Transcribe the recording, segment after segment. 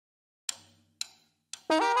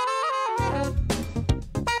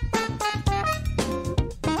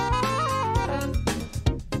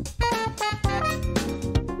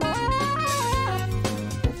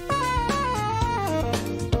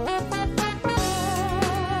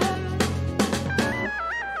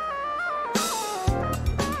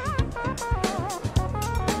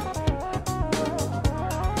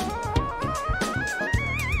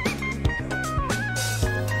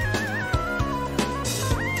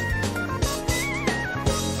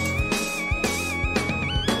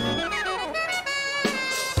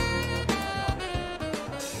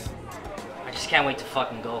Can't wait to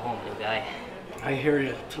fucking go home, new guy. I hear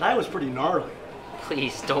you. Tonight was pretty gnarly.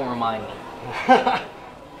 Please don't remind me.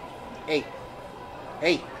 Hey.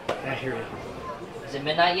 Hey. I hear you. Is it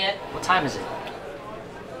midnight yet? What time is it?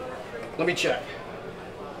 Let me check.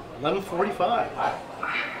 11:45. Oh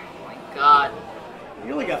my god.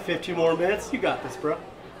 You only got 15 more minutes. You got this, bro.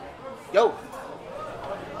 Yo.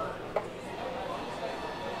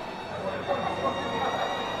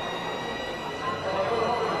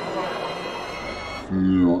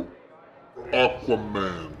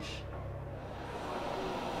 Aquamans.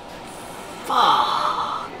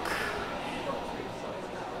 Fuck.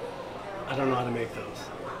 I don't know how to make those.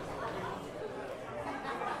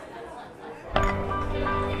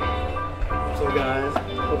 So guys,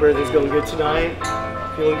 hope everything's going good tonight.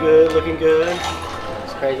 Feeling good, looking good.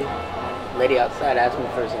 It's crazy. Lady outside asked me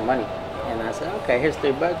for some money, and I said, okay, here's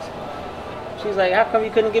 $3. She's like, how come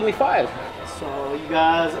you couldn't give me 5? So you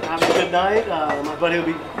guys have a good night. My buddy will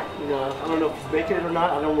be, I don't know if he's making it or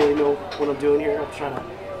not. I don't really know what I'm doing here. I'm trying to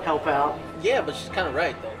help out. Yeah, but she's kind of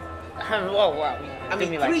right, though. Well, wow. I mean,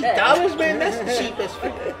 $3, man, that's the cheapest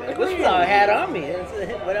food. Like, what's all I had on me?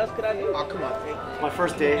 What else could I do? Oh, come on, man. It's my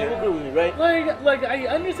first day You here. agree with me, right? Like I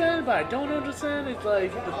understand, but I don't understand. It's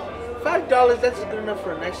like $5, that's good enough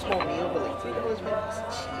for a nice small meal, but like $3, man, it's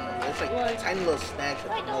cheap. It's like tiny little snacks.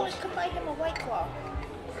 $5 could buy him a White Claw.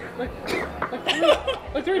 like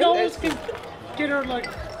 $3 can get her like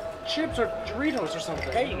chips or Doritos or something.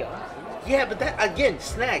 There you go. Yeah, but that again,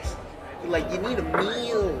 snacks. Like you need a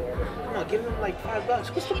meal. Come on, give them like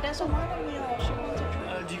 $5. She doesn't want a meal. She wants a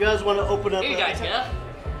drink. Do you guys want to open up? Here you guys go.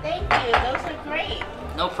 Thank you. Those are great.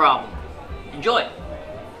 No problem. Enjoy.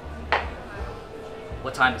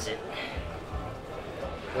 What time is it?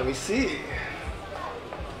 Let me see.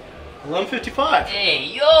 11:55. Hey,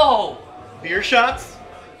 yo! Beer shots?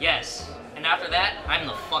 Yes. And after that, I'm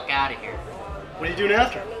the fuck out of here. What are you doing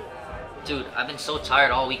after? Dude, I've been so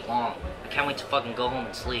tired all week long. I can't wait to fucking go home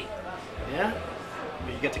and sleep. Yeah?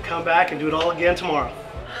 But you get to come back and do it all again tomorrow.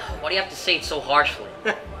 Why do you have to say it so harshly?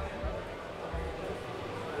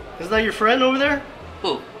 Isn't that your friend over there?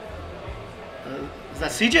 Who? Is that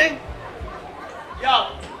CJ?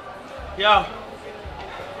 Yo.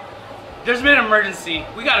 There's been an emergency.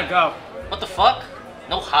 We gotta go. What the fuck?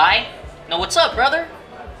 No hi? No, what's up, brother?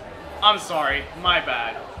 I'm sorry. My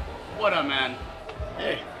bad. What up, man?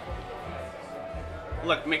 Hey.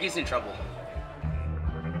 Look, Mickey's in trouble.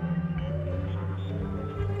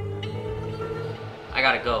 I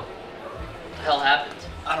gotta go. What the hell happened?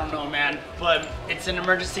 I don't know, man, but it's an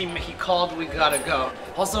emergency. Mickey called. We gotta go.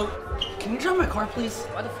 Also, can you drive my car, please?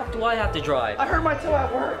 Why the fuck do I have to drive? I hurt my toe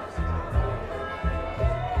at work.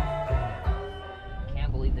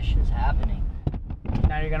 Can't believe this shit's happening.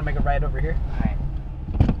 Now you're gonna make a ride over here? Alright.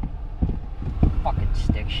 Fucking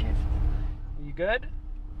stick shift. You good?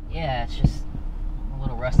 Yeah, it's just a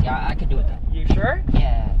little rusty. I could do it though. You sure?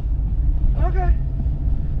 Yeah. Okay.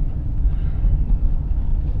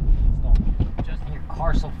 Just your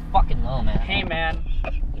car's so fucking low, man. Hey, man.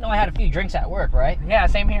 You know I had a few drinks at work, right? Yeah,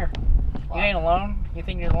 same here. Fuck. You ain't alone? You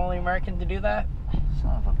think you're the only American to do that?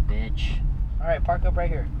 Son of a bitch. All right, park up right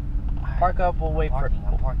here. Park up, we'll wait for him.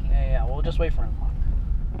 I'm parking. Yeah, we'll just wait for him.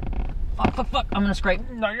 Fuck, I'm gonna scrape.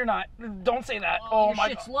 No, you're not. Don't say that. Oh, your my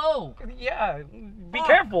shit's low. Yeah, be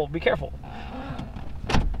careful, be careful.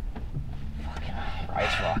 Fucking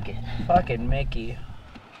rice rocket. Fucking Mickey.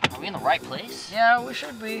 Are we in the right place? Yeah, we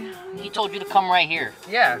should be. He told you to come right here.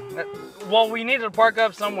 Yeah, well, we need to park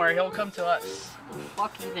up somewhere. He'll come to us. Who the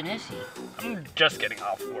fuck even is he? I'm just getting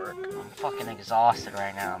off work. I'm fucking exhausted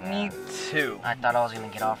right now, man. Me too. I thought I was gonna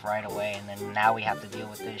get off right away, and then now we have to deal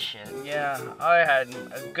with this shit. Yeah, I had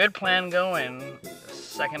a good plan going the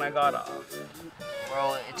second I got off.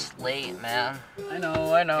 Bro, it's late, man. I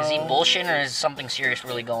know. Is he bullshitting, or is something serious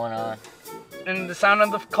really going on? And the sound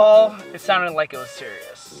of the call, it sounded like it was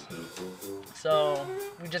serious. So,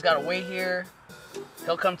 we just gotta wait here.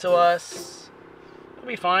 He'll come to us. We'll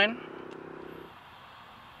be fine.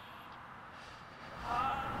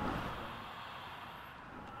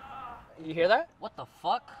 You hear that? What the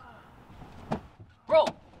fuck? Bro,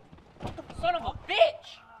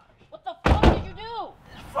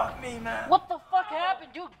 man. What the fuck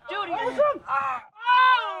happened, dude? Dude, you.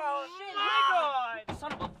 Oh shit, nigga!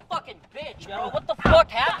 Son of a fucking bitch, bro. What the fuck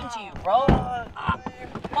happened to you, bro?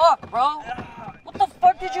 Fuck, bro. What the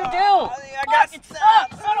fuck did you do? I got it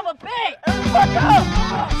sucks, son of a bitch. Fuck up!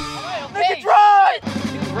 Alright, okay. Nigga, drive!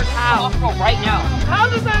 Dude, we're off road right now. How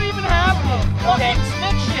does that even happen? Fucking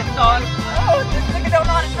stick shift, dog. Oh, this nigga don't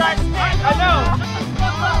know how to drive stick. I know.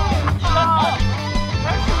 Shut up.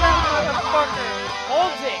 Pressure that motherfucker.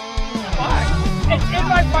 Hold it. Fuck. It's in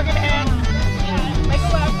my fucking hand. Make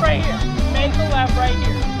a left right here. Make a left right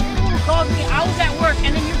here. You called me. I was at work,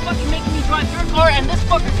 and then you're fucking making me drive your car, and this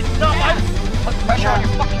fucker gets stabbed. Put pressure on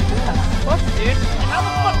your fucking car. Fuck, dude. And how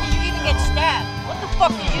the fuck did you even get stabbed? What the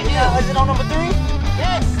fuck did you do? Is it on number 3?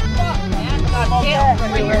 Yes. Fuck, man. God damn.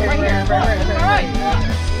 Right here. Right here. All right.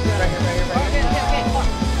 Okay.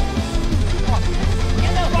 Fuck.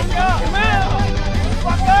 Get the fuck up. Come out.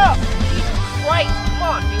 Fuck up. Jesus Christ. Come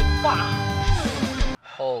on, dude. Fuck.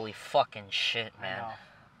 Holy fucking shit, man.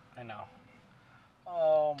 I know.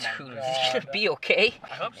 Oh my Dude, god. is he gonna be okay? I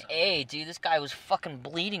hope so. Hey, dude, this guy was fucking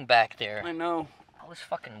bleeding back there. I know. I was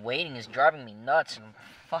fucking waiting. It's driving me nuts, and I'm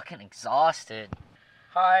fucking exhausted.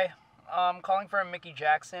 Hi. I'm calling for a Mickey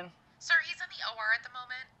Jackson. Sir, he's in the OR at the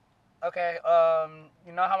moment. Okay,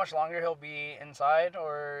 you know how much longer he'll be inside,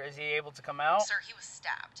 or is he able to come out? Sir, he was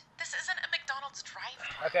stabbed. This isn't a McDonald's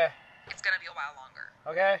drive-thru. Okay, It's gonna be a while longer.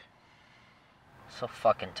 okay. So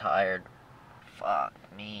fucking tired. Fuck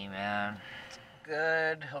me, man.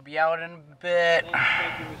 Good. He'll be out in a bit.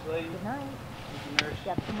 Thank you, Miss Lady. Good night.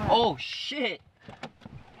 Thank you, nurse. Oh shit!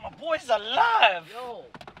 My boy's alive! Yo,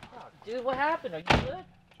 fuck, dude, what happened? Are you good?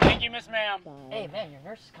 Thank you, Miss Ma'am. Hey, man, your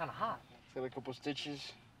nurse is kind of hot. Feel like a couple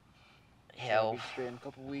stitches. Yeah. I'll be straight in a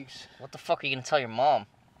couple weeks. What the fuck are you gonna tell your mom?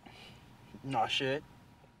 Nah, shit.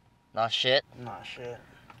 Not shit. Nah, shit.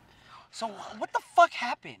 So, what the fuck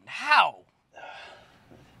happened? How?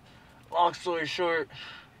 Long story short,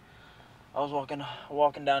 I was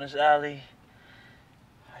walking down this alley.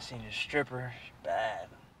 I seen this stripper. Bad.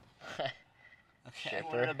 She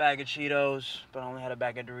wanted a bag of Cheetos, but I only had a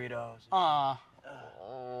bag of Doritos. Oh,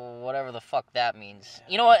 whatever the fuck that means.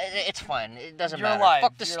 You know what? It's fine. It doesn't You're matter. alive.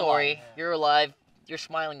 Fuck the You're story. alive. You're alive. You're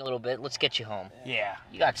smiling a little bit. Let's get you home. Yeah.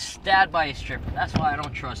 You got stabbed by a stripper. That's why I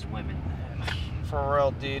don't trust women. For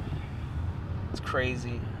real, dude. It's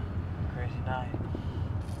crazy. Crazy night.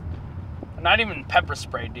 Not even pepper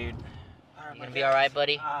spray, dude. You gonna be alright,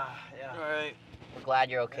 buddy? Yeah. Alright. We're glad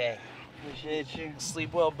you're okay. Appreciate you.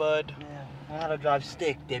 Sleep well, bud. Yeah. I know how to drive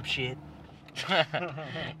stick, dipshit.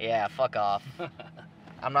 Yeah, fuck off.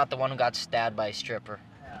 I'm not the one who got stabbed by a stripper.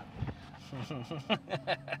 Go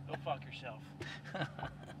fuck yourself.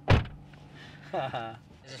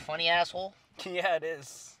 Is it funny, asshole? Yeah, it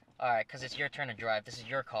is. Alright, because it's your turn to drive. This is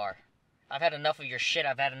your car. I've had enough of your shit.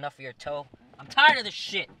 I've had enough of your toe. I'm tired of this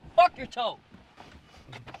shit. Fuck your toe.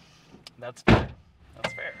 That's fair.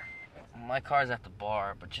 That's fair. My car's at the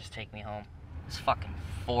bar, but just take me home. It's fucking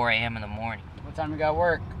 4 a.m. in the morning. What time you got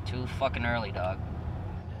work? Too fucking early, dog.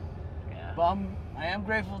 Yeah. Bum, I am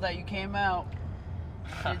grateful that you came out.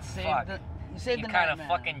 You saved Fuck. you saved You the kind night, of man.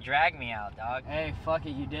 fucking dragged me out, dog. Hey, fuck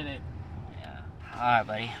it, you did it. Yeah. Alright,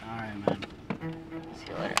 buddy. All right, man. See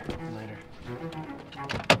you later. Later.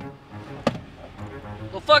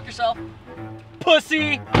 Go fuck yourself.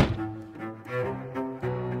 Pussy!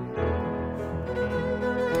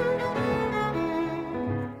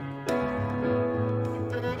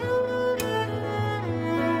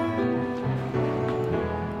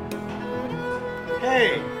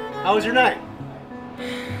 Hey, how was your night?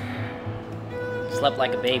 Slept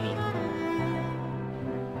like a baby.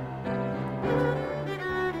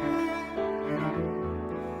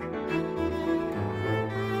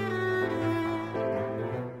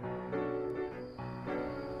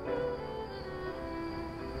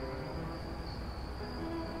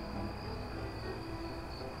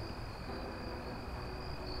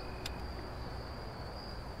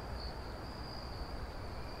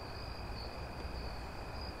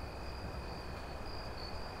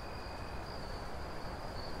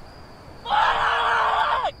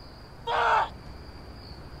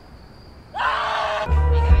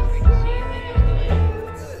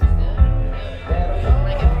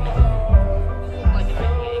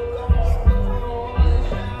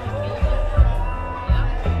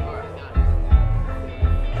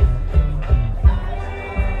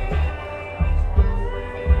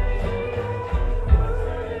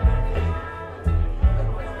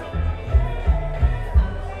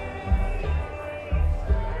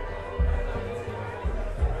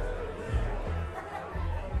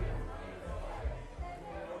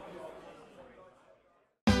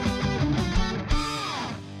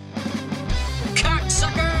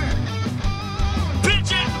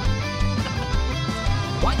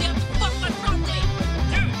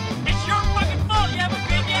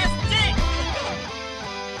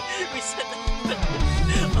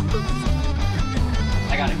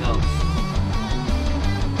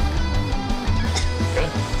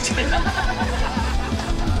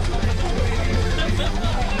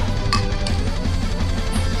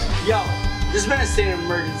 There's been a state of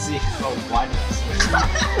emergency. Oh, what?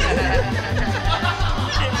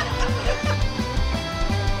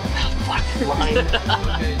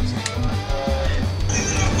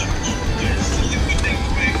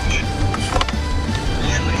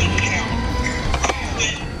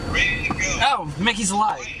 Oh, Mickey's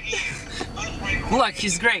alive. Look,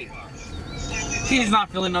 he's great. He's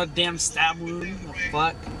not feeling no damn stab wound. The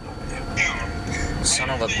fuck?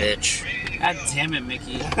 Son of a bitch. God damn it,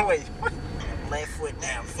 Mickey. Wait. Left foot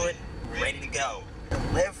down, foot ready to go.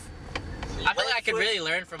 Left. I feel like I could really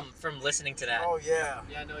learn from listening to that. Oh yeah.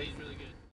 Yeah, no, he's really good.